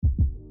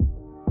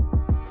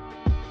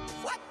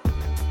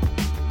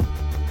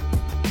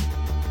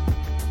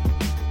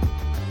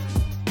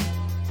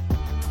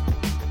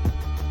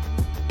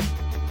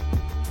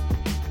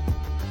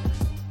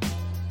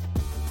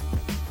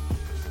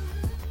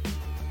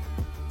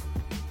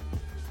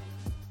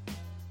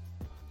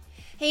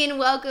Hey, and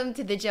welcome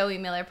to the Joey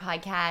Miller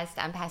podcast.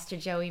 I'm Pastor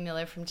Joey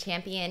Miller from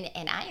Champion,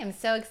 and I am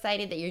so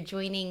excited that you're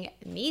joining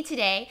me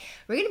today.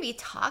 We're going to be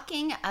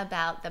talking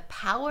about the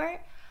power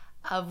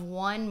of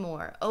one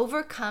more,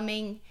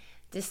 overcoming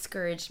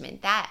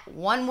discouragement. That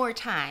one more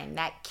time,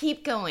 that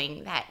keep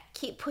going, that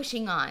keep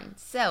pushing on.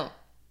 So,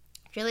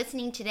 if you're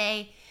listening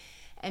today,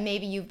 and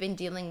maybe you've been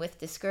dealing with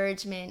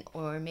discouragement,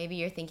 or maybe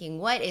you're thinking,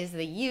 what is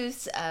the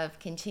use of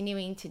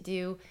continuing to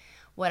do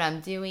what I'm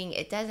doing?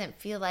 It doesn't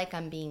feel like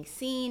I'm being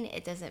seen.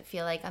 It doesn't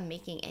feel like I'm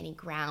making any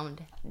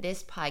ground.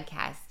 This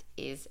podcast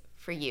is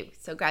for you.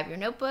 So grab your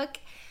notebook,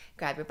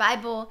 grab your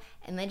Bible,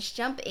 and let's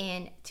jump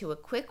in to a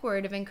quick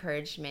word of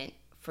encouragement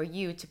for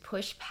you to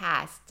push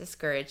past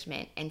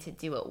discouragement and to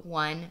do it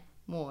one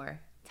more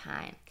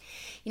time.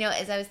 You know,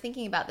 as I was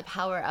thinking about the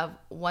power of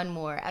one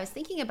more, I was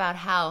thinking about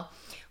how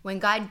when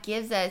God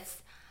gives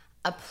us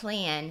a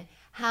plan,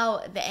 how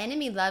the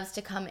enemy loves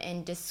to come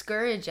and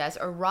discourage us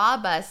or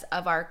rob us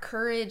of our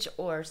courage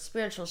or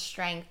spiritual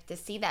strength to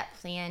see that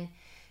plan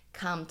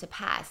come to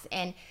pass.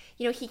 And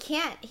you know, he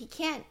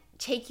can't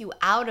take you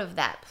out of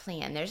that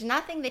plan. There's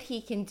nothing that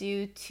he can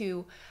do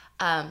to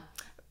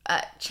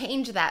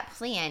change that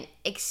plan,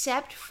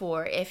 except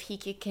for if he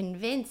could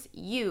convince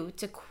you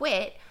to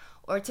quit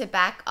or to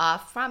back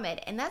off from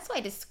it. And that's why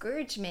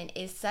discouragement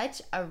is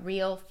such a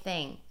real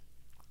thing.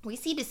 We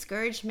see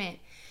discouragement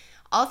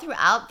all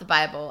throughout the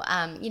Bible.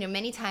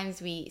 Many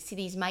times we see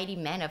these mighty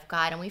men of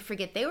God and we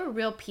forget they were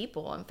real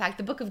people. In fact,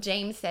 the book of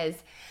James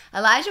says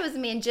Elijah was a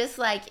man just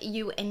like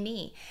you and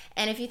me.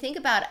 And if you think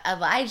about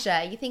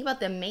Elijah, you think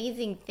about the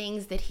amazing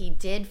things that he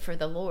did for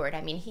the Lord.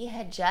 I mean, he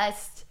had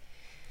just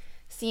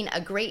seen a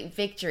great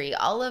victory.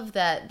 All of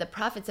the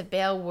prophets of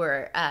Baal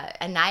were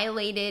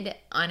annihilated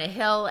on a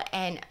hill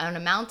and on a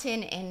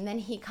mountain. And then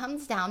he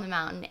comes down the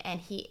mountain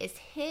and he is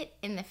hit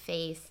in the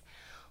face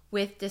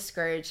with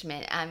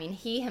discouragement. I mean,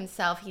 he's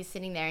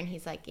sitting there and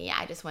he's like, yeah,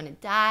 I just want to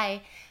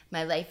die.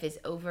 My life is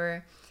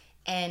over.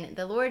 And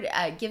the Lord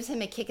gives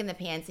him a kick in the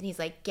pants and he's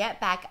like,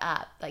 get back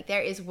up. Like,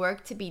 there is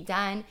work to be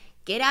done.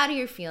 Get out of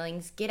your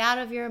feelings, get out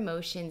of your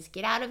emotions,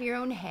 get out of your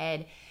own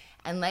head,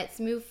 and let's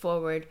move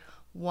forward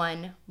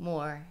one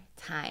more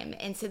time.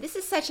 And so this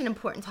is such an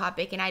important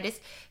topic, and I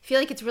just feel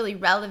like it's really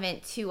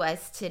relevant to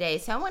us today.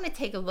 So I want to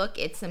take a look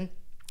at some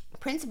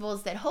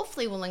principles that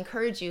hopefully will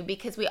encourage you,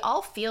 because we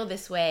all feel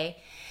this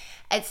way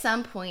at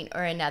some point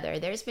or another.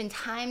 There's been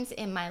times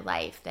in my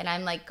life that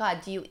I'm like,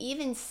 God, do you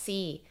even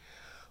see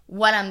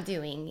what I'm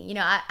doing? You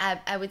know,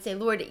 I would say,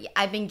 Lord,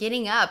 I've been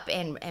getting up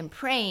and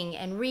praying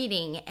and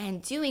reading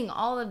and doing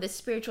all of the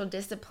spiritual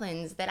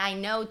disciplines that I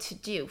know to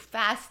do,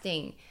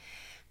 fasting,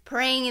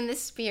 praying in the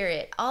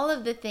Spirit, all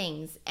of the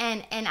things.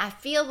 And I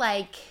feel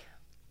like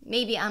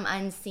maybe I'm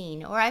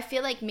unseen, or I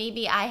feel like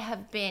maybe I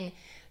have been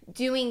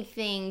doing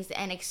things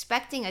and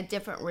expecting a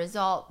different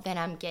result than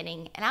I'm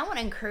getting. And I want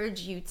to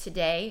encourage you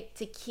today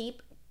to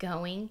keep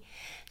going.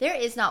 There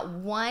is not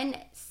one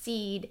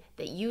seed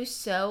that you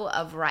sow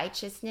of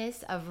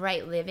righteousness, of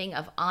right living,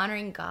 of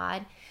honoring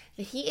God,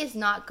 that he is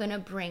not going to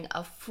bring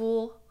a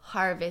full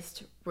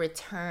harvest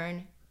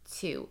return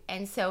to.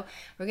 And so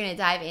we're going to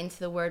dive into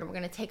the word. We're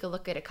going to take a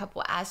look at a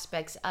couple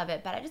aspects of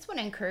it. But I just want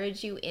to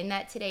encourage you in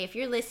that today. If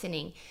you're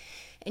listening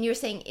and you're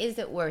saying, is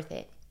it worth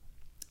it?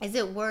 Is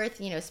it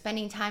worth,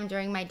 spending time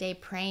during my day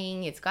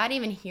praying? Is God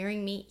even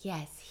hearing me?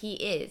 Yes, he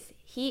is.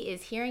 He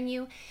is hearing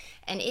you,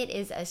 and it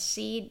is a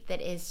seed that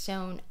is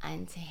sown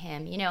unto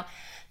him. You know,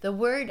 the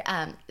word,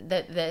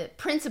 the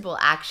principle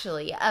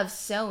actually of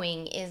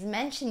sowing is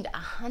mentioned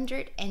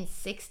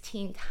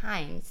 116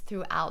 times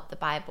throughout the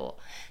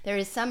Bible. There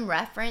is some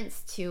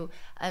reference to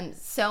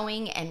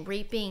sowing and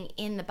reaping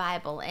in the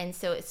Bible, and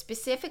so it's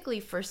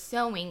specifically for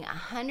sowing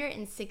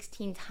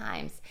 116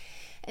 times.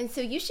 And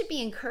so you should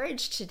be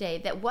encouraged today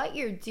that what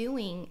you're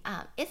doing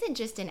isn't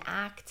just an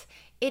act.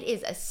 It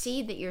is a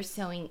seed that you're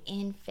sowing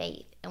in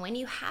faith. And when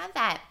you have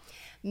that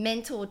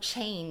mental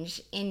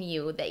change in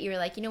you, that you're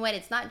like, you know what,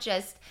 it's not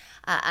just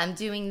I'm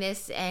doing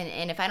this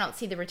and if I don't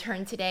see the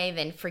return today,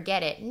 then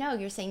forget it. No,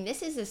 you're saying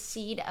this is a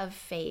seed of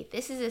faith.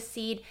 This is a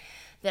seed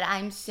that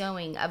I'm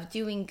sowing of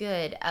doing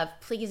good, of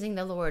pleasing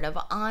the Lord, of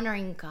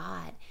honoring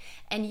God.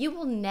 And you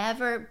will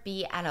never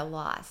be at a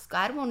loss.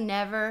 God will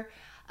never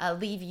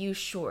leave you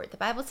short. The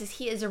Bible says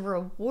he is a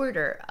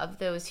rewarder of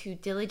those who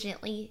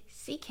diligently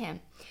seek him.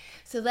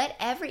 So let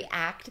every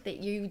act that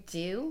you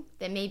do,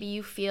 that maybe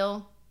you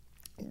feel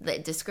the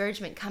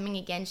discouragement coming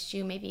against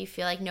you, maybe you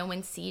feel like no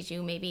one sees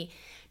you, maybe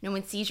no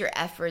one sees your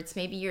efforts,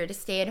 maybe you're a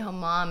stay-at-home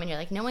mom and you're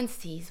like, no one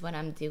sees what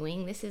I'm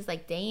doing. This is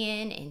like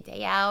day in and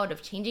day out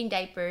of changing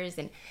diapers,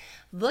 and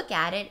look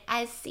at it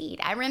as seed.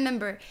 I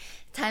remember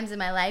times in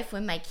my life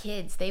when my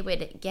kids, they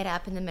would get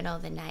up in the middle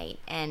of the night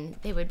and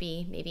they would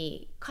be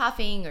maybe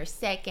coughing or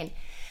sick, and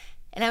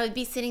I would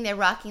be sitting there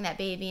rocking that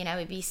baby, and I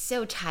would be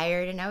so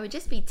tired, and I would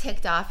just be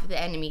ticked off of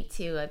the enemy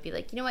too. I'd be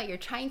like, you know what, you're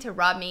trying to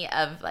rob me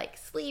of like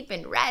sleep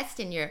and rest,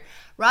 and you're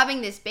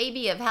robbing this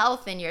baby of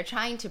health, and you're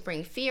trying to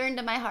bring fear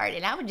into my heart.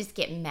 And I would just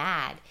get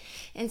mad.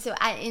 And so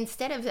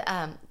instead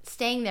of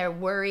staying there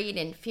worried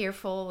and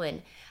fearful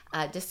and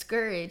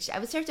discouraged, I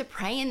would start to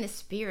pray in the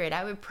Spirit.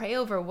 I would pray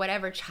over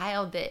whatever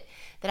child that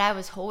I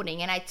was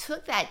holding. And I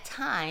took that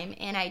time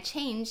and I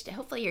changed.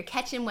 Hopefully you're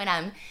catching what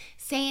I'm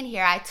saying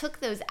here. I took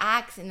those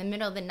acts in the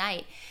middle of the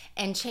night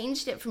and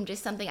changed it from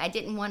just something I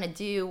didn't want to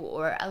do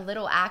or a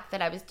little act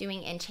that I was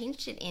doing, and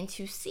changed it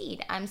into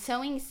seed. I'm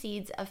sowing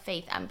seeds of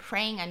faith. I'm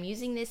praying. I'm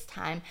using this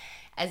time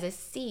as a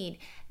seed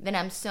that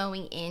I'm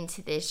sowing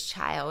into this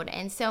child.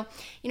 And so,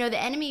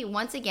 the enemy,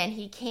 once again,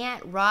 he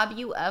can't rob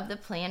you of the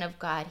plan of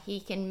God.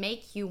 He can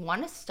make you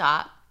want to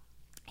stop.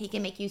 He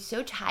can make you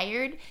so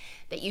tired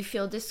that you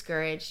feel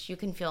discouraged. You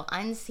can feel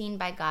unseen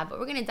by God. But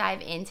we're going to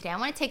dive in today. I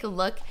want to take a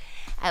look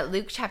at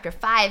Luke chapter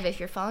 5 if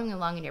you're following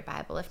along in your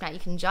Bible. If not, you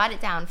can jot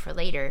it down for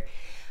later.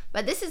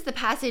 But this is the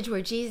passage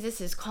where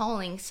Jesus is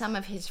calling some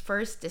of his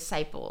first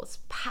disciples.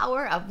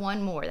 Power of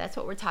one more. That's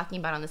what we're talking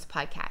about on this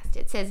podcast.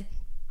 It says,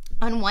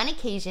 on one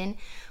occasion,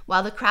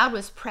 while the crowd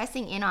was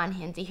pressing in on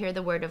him to hear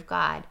the word of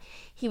God,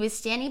 he was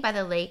standing by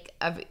the lake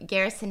of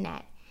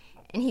Gennesaret,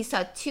 and he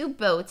saw 2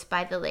 boats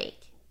by the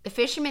lake. The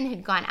fishermen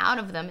had gone out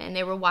of them, and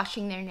they were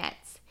washing their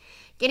nets.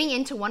 Getting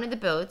into one of the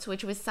boats,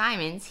 which was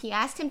Simon's, he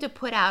asked him to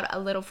put out a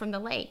little from the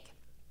lake.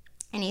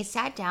 And he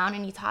sat down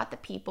and he taught the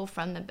people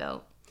from the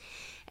boat.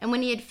 And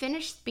when he had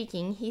finished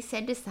speaking, he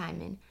said to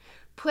Simon,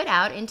 "Put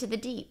out into the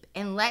deep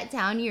and let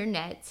down your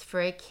nets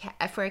for a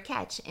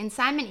catch." And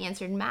Simon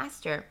answered,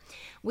 "Master,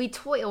 we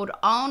toiled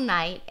all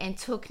night and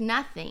took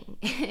nothing."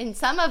 And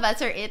some of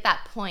us are at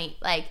that point,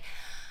 like,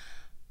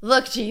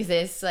 look,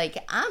 Jesus, like,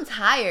 I'm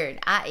tired.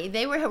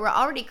 They were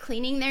already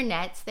cleaning their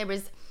nets. There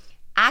was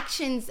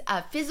actions,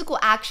 physical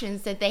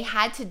actions that they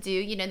had to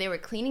do. They were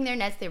cleaning their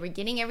nets. They were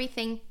getting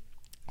everything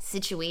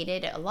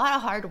situated, a lot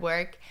of hard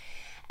work.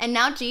 And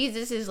now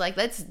Jesus is like,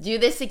 let's do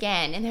this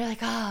again. And they're like,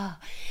 oh.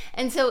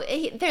 And so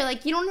they're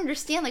like, you don't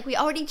understand. Like, we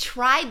already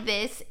tried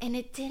this and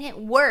it didn't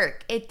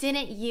work. It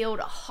didn't yield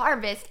a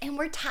harvest and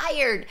we're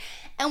tired.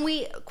 And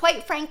we,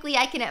 quite frankly,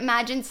 I can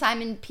imagine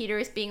Simon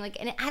Peter being like,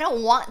 and I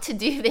don't want to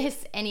do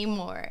this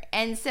anymore.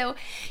 And so,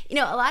 a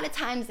lot of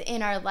times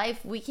in our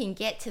life, we can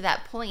get to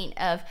that point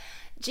of,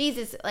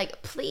 Jesus,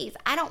 like, please,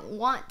 I don't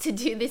want to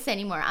do this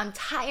anymore. I'm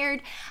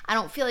tired. I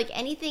don't feel like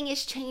anything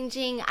is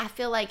changing. I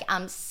feel like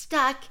I'm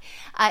stuck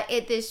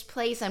at this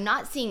place. I'm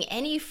not seeing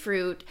any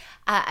fruit.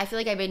 I feel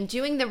like I've been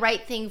doing the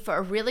right thing for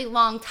a really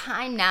long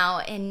time now,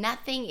 and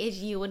nothing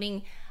is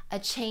yielding a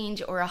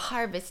change or a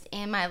harvest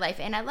in my life.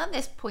 And I love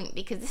this point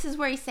because this is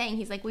where he's saying,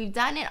 he's like, we've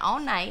done it all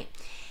night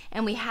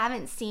and we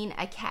haven't seen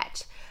a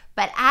catch.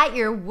 But at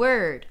your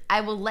word,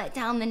 I will let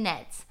down the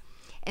nets.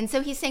 And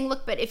so he's saying,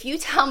 look, but if you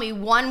tell me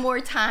one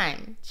more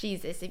time,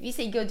 Jesus, if you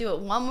say go do it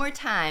one more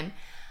time,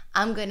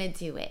 I'm going to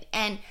do it.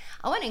 And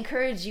I want to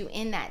encourage you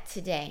in that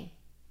today,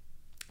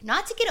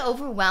 not to get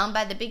overwhelmed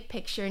by the big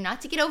picture,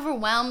 not to get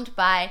overwhelmed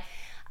by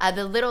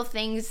the little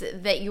things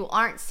that you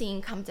aren't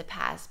seeing come to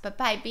pass, but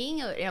by being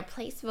in a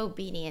place of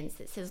obedience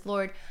that says,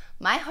 Lord,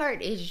 my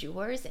heart is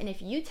yours. And if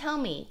you tell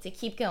me to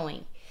keep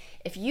going,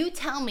 if you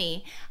tell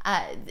me,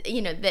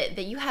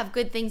 that you have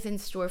good things in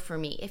store for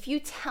me, if you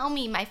tell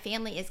me my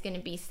family is going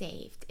to be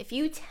saved, if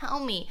you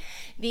tell me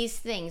these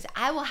things,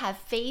 I will have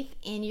faith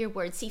in your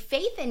word. See,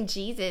 faith in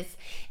Jesus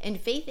and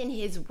faith in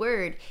his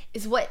word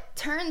is what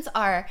turns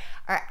our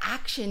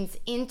actions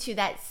into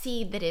that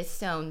seed that is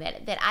sown,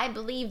 that I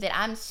believe that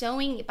I'm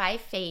sowing by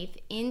faith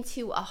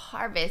into a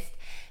harvest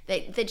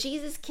that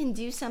Jesus can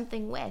do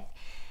something with.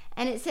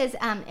 And it says,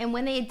 and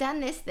when they had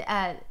done this,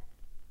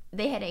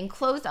 they had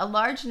enclosed a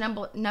large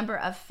number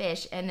of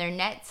fish, and their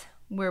nets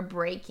were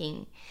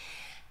breaking.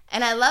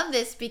 And I love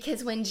this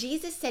because when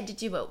Jesus said to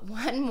do it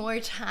one more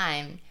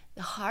time,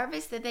 the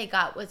harvest that they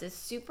got was a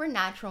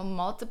supernatural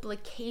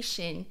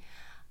multiplication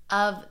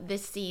of the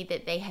seed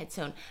that they had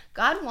sown.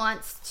 God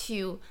wants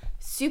to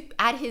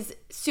add his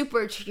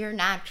super to your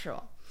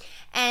natural.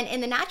 And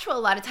in the natural, a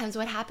lot of times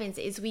what happens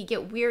is we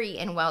get weary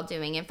in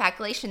well-doing. In fact,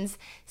 Galatians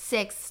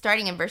 6,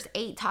 starting in verse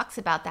 8, talks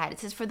about that. It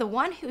says, "For the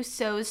one who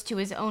sows to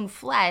his own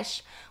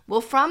flesh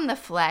will from the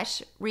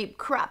flesh reap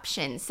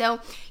corruption." So,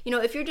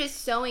 if you're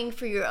just sowing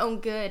for your own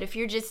good, if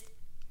you're just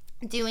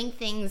doing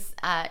things,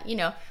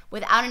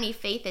 without any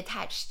faith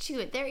attached to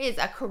it, there is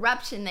a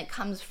corruption that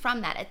comes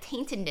from that, a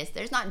taintedness.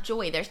 There's not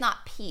joy. There's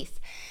not peace.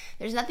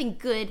 There's nothing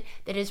good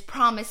that is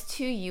promised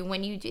to you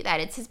when you do that.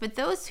 It says, but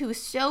those who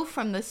sow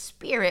from the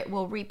Spirit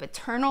will reap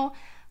eternal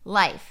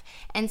life.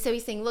 And so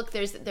he's saying, look,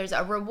 there's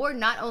a reward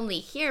not only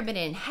here, but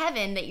in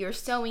heaven that you're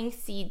sowing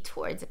seed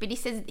towards. But he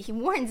says, he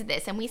warns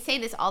this, and we say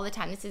this all the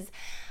time. This is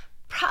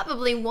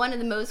probably one of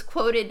the most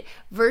quoted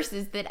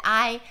verses that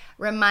I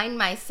remind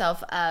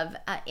myself of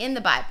in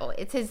the Bible.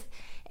 It says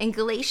in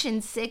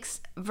Galatians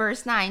 6,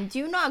 verse 9,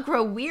 "Do not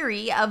grow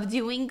weary of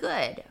doing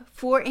good,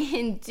 for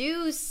in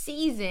due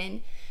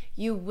season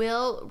you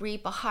will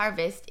reap a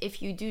harvest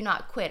if you do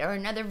not quit." Or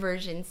another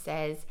version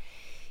says,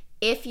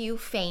 "if you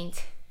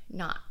faint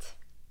not."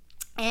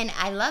 And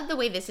I love the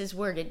way this is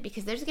worded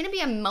because there's going to be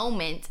a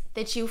moment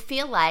that you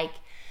feel like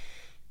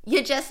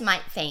you just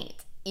might faint.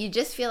 You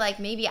just feel like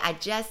maybe I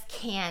just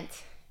can't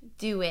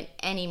do it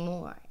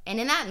anymore. And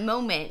in that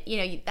moment,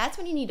 that's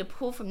when you need to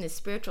pull from the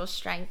spiritual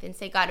strength and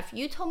say, God, if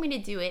you told me to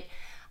do it,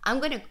 I'm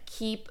going to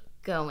keep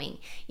going.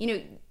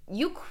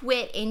 You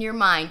quit in your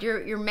mind.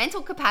 Your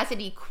mental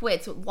capacity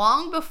quits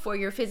long before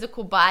your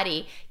physical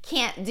body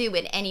can't do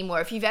it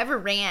anymore. If you've ever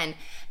ran,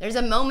 there's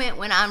a moment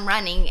when I'm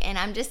running and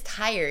I'm just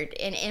tired.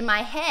 And in my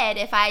head,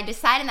 if I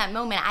decide in that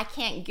moment I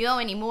can't go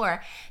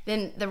anymore,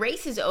 then the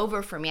race is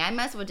over for me. I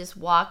might as well just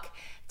walk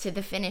to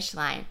the finish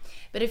line.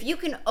 But if you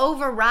can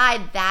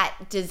override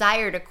that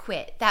desire to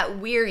quit, that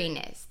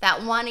weariness,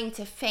 that wanting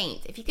to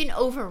faint, if you can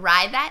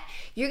override that,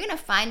 you're going to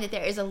find that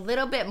there is a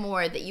little bit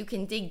more that you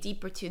can dig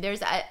deeper to.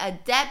 There's a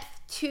depth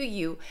to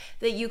you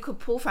that you could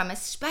pull from,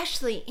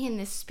 especially in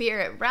the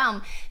spirit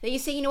realm, that you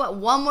say, you know what,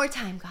 one more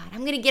time, God,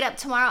 I'm going to get up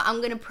tomorrow, I'm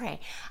going to pray,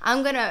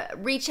 I'm going to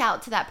reach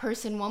out to that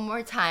person one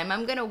more time,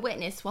 I'm going to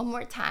witness one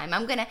more time,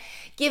 I'm going to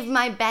give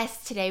my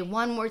best today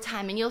one more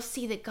time, and you'll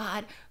see that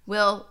God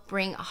will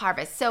bring a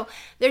harvest. So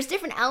there's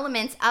different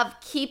elements of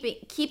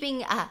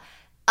keeping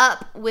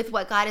up with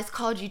what God has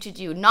called you to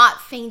do, not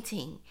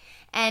fainting.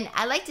 And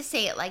I like to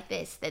say it like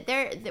this,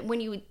 that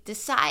when you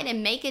decide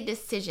and make a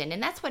decision,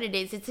 and that's what it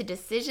is, it's a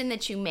decision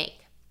that you make,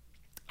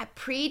 a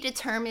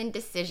predetermined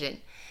decision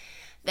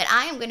that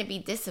I am going to be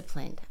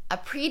disciplined, a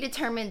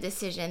predetermined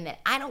decision that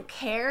I don't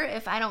care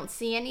if I don't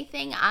see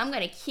anything, I'm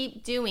going to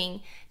keep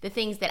doing the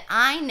things that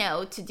I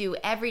know to do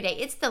every day.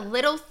 It's the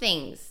little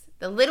things,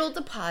 the little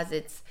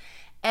deposits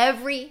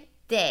every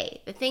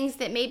day, the things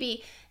that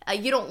maybe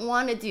you don't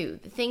want to do,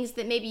 the things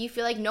that maybe you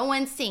feel like no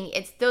one's seeing.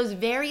 It's those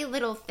very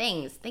little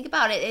things. Think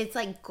about it. It's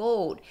like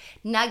gold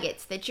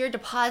nuggets that you're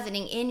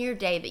depositing in your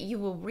day that you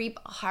will reap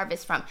a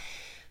harvest from.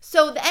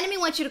 So the enemy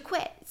wants you to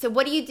quit. So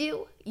what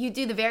do? You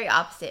do the very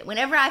opposite.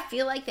 Whenever I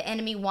feel like the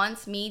enemy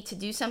wants me to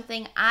do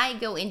something, I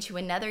go into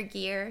another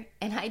gear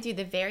and I do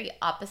the very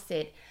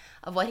opposite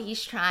of what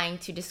he's trying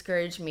to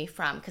discourage me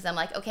from. Because I'm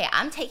like, okay,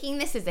 I'm taking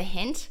this as a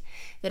hint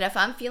that if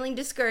I'm feeling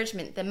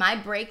discouragement, then my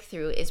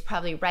breakthrough is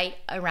probably right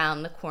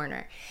around the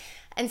corner.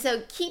 And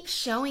so keep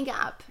showing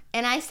up.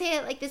 And I say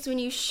it like this: when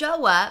you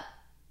show up,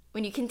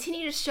 when you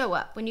continue to show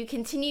up, when you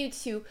continue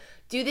to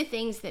do the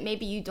things that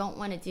maybe you don't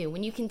want to do,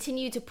 when you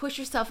continue to push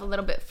yourself a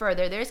little bit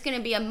further, there's going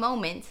to be a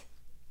moment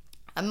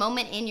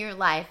in your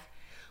life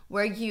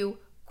where you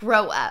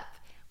grow up,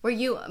 where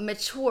you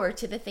mature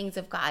to the things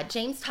of God.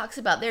 James talks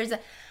about there's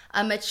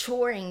a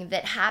maturing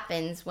that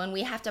happens when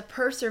we have to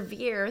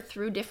persevere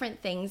through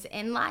different things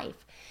in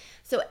life.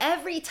 So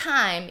every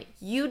time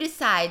you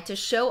decide to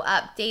show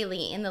up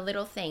daily in the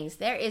little things,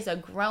 there is a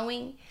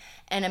growing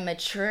and a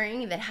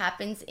maturing that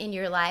happens in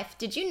your life.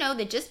 Did you know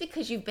that just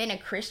because you've been a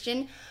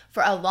Christian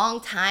for a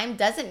long time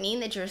doesn't mean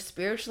that you're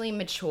spiritually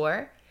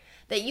mature?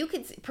 That you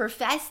could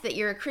profess that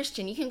you're a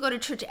Christian. You can go to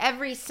church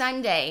every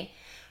Sunday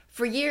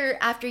for year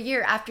after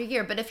year after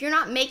year. But if you're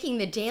not making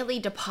the daily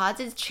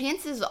deposits,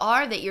 chances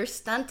are that you're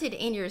stunted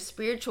in your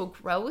spiritual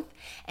growth.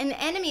 And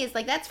the enemy is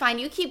like, that's fine.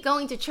 You keep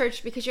going to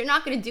church because you're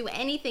not going to do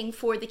anything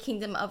for the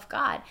kingdom of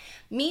God.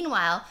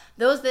 Meanwhile,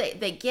 those that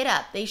get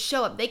up, they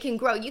show up, they can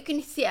grow. You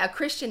can see a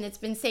Christian that's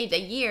been saved a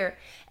year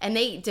and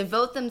they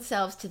devote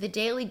themselves to the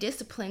daily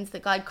disciplines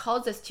that God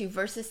calls us to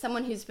versus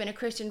someone who's been a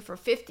Christian for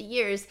 50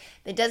 years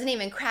that doesn't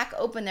even crack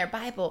open their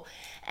Bible.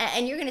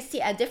 And you're going to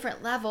see a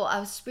different level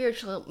of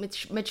spiritual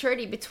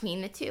maturity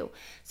between the two.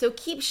 So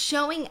keep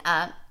showing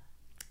up,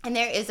 and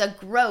there is a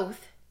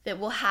growth that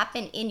will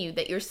happen in you,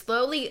 that you're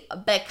slowly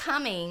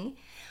becoming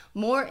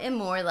more and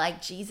more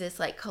like Jesus,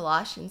 like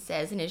Colossians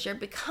says. And as you're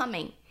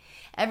becoming,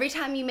 every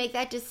time you make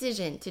that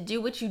decision to do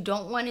what you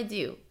don't want to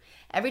do,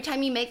 every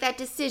time you make that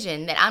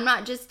decision that I'm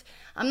not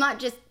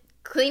just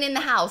cleaning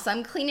the house,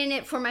 I'm cleaning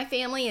it for my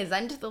family as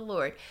unto the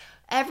Lord.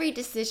 Every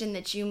decision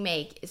that you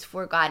make is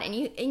for God. And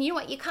you know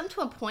what? You come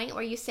to a point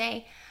where you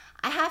say,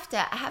 I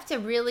have to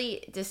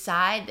really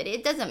decide that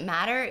it doesn't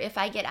matter if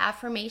I get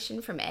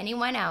affirmation from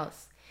anyone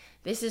else.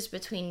 This is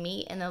between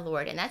me and the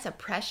Lord. And that's a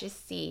precious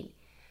seed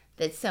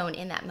that's sown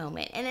in that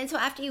moment. And then so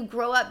after you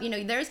grow up,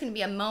 there's going to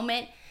be a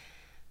moment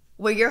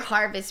where your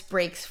harvest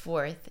breaks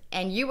forth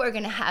and you are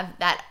going to have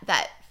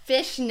that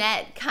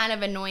fishnet kind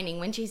of anointing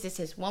when Jesus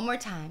says one more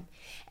time,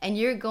 and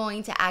you're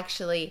going to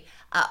actually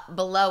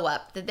blow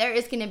up. That there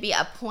is going to be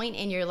a point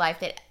in your life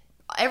that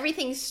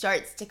everything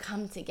starts to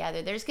come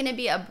together. There's going to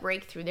be a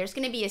breakthrough. There's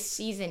going to be a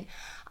season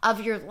of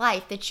your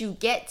life that you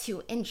get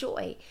to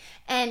enjoy.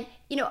 And,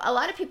 a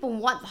lot of people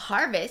want the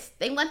harvest.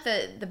 They want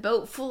the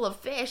boat full of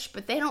fish,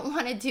 but they don't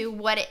want to do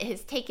what it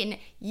has taken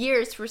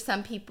years for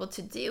some people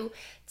to do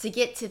to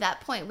get to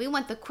that point. We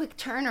want the quick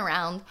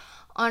turnaround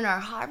on our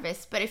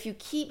harvest. But if you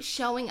keep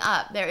showing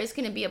up, there is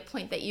going to be a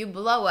point that you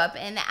blow up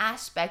in the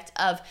aspect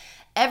of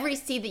every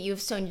seed that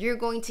you've sown, you're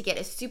going to get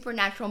a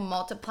supernatural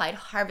multiplied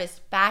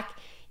harvest back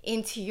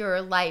into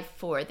your life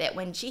for that.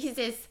 When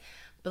Jesus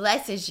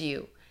blesses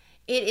you,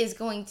 it is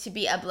going to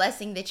be a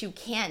blessing that you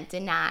can't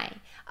deny.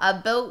 A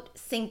boat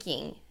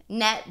sinking,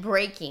 net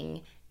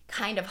breaking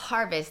kind of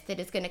harvest that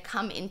is going to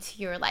come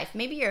into your life.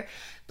 Maybe you're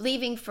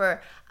believing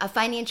for a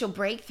financial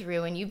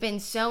breakthrough and you've been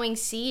sowing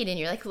seed and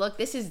you're like, look,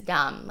 this is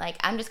dumb. Like,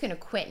 I'm just going to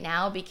quit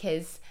now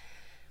because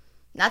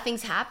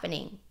nothing's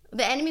happening.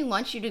 The enemy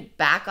wants you to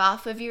back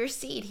off of your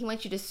seed. He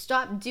wants you to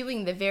stop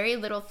doing the very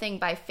little thing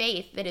by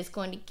faith that is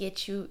going to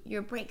get you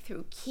your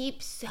breakthrough.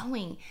 Keep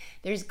sowing.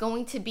 There's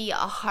going to be a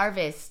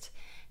harvest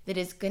that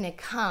is going to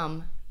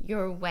come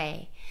your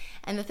way.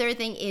 And the third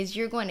thing is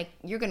you're going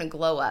to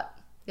glow up.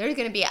 There's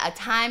going to be a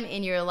time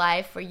in your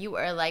life where you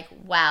are like,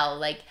 wow,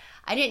 like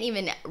I didn't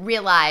even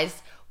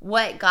realize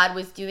what God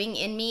was doing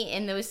in me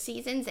in those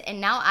seasons,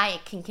 and now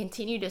I can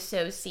continue to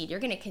sow seed.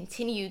 You're going to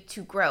continue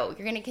to grow.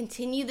 You're going to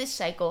continue this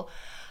cycle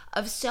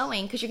of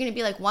sowing because you're going to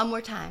be like, one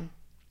more time.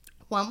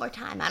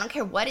 I don't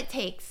care what it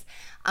takes.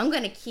 I'm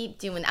going to keep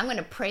doing. I'm going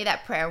to pray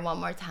that prayer one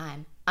more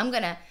time. I'm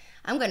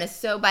going to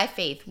sow by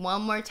faith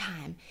one more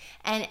time.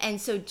 And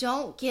so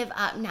don't give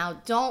up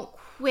now. Don't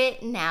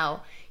quit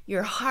now.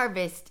 Your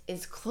harvest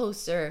is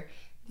closer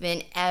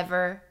than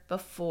ever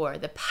before.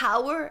 The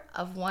power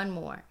of one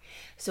more.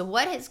 So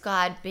what has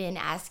God been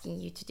asking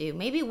you to do?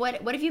 Maybe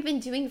what have you been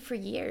doing for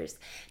years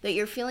that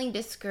you're feeling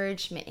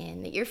discouragement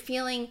in, that you're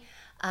feeling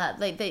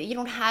like that you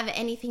don't have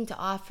anything to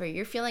offer.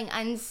 You're feeling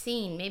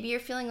unseen. Maybe you're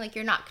feeling like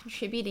you're not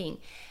contributing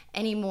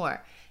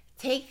anymore.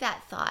 Take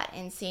that thought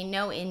and say,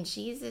 no, in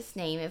Jesus'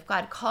 name, if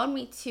God called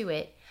me to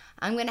it,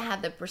 I'm going to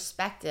have the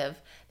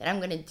perspective that I'm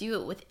going to do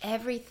it with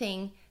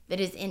everything that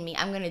is in me.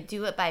 I'm going to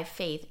do it by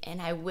faith,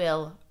 and I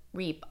will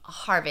reap a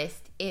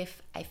harvest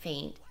if I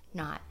faint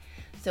not.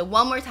 So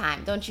one more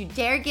time, don't you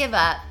dare give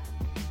up.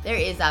 There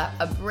is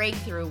a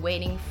breakthrough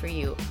waiting for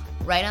you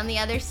right on the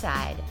other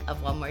side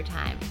of one more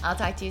time. I'll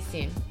talk to you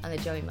soon on the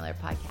Joey Miller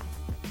Podcast.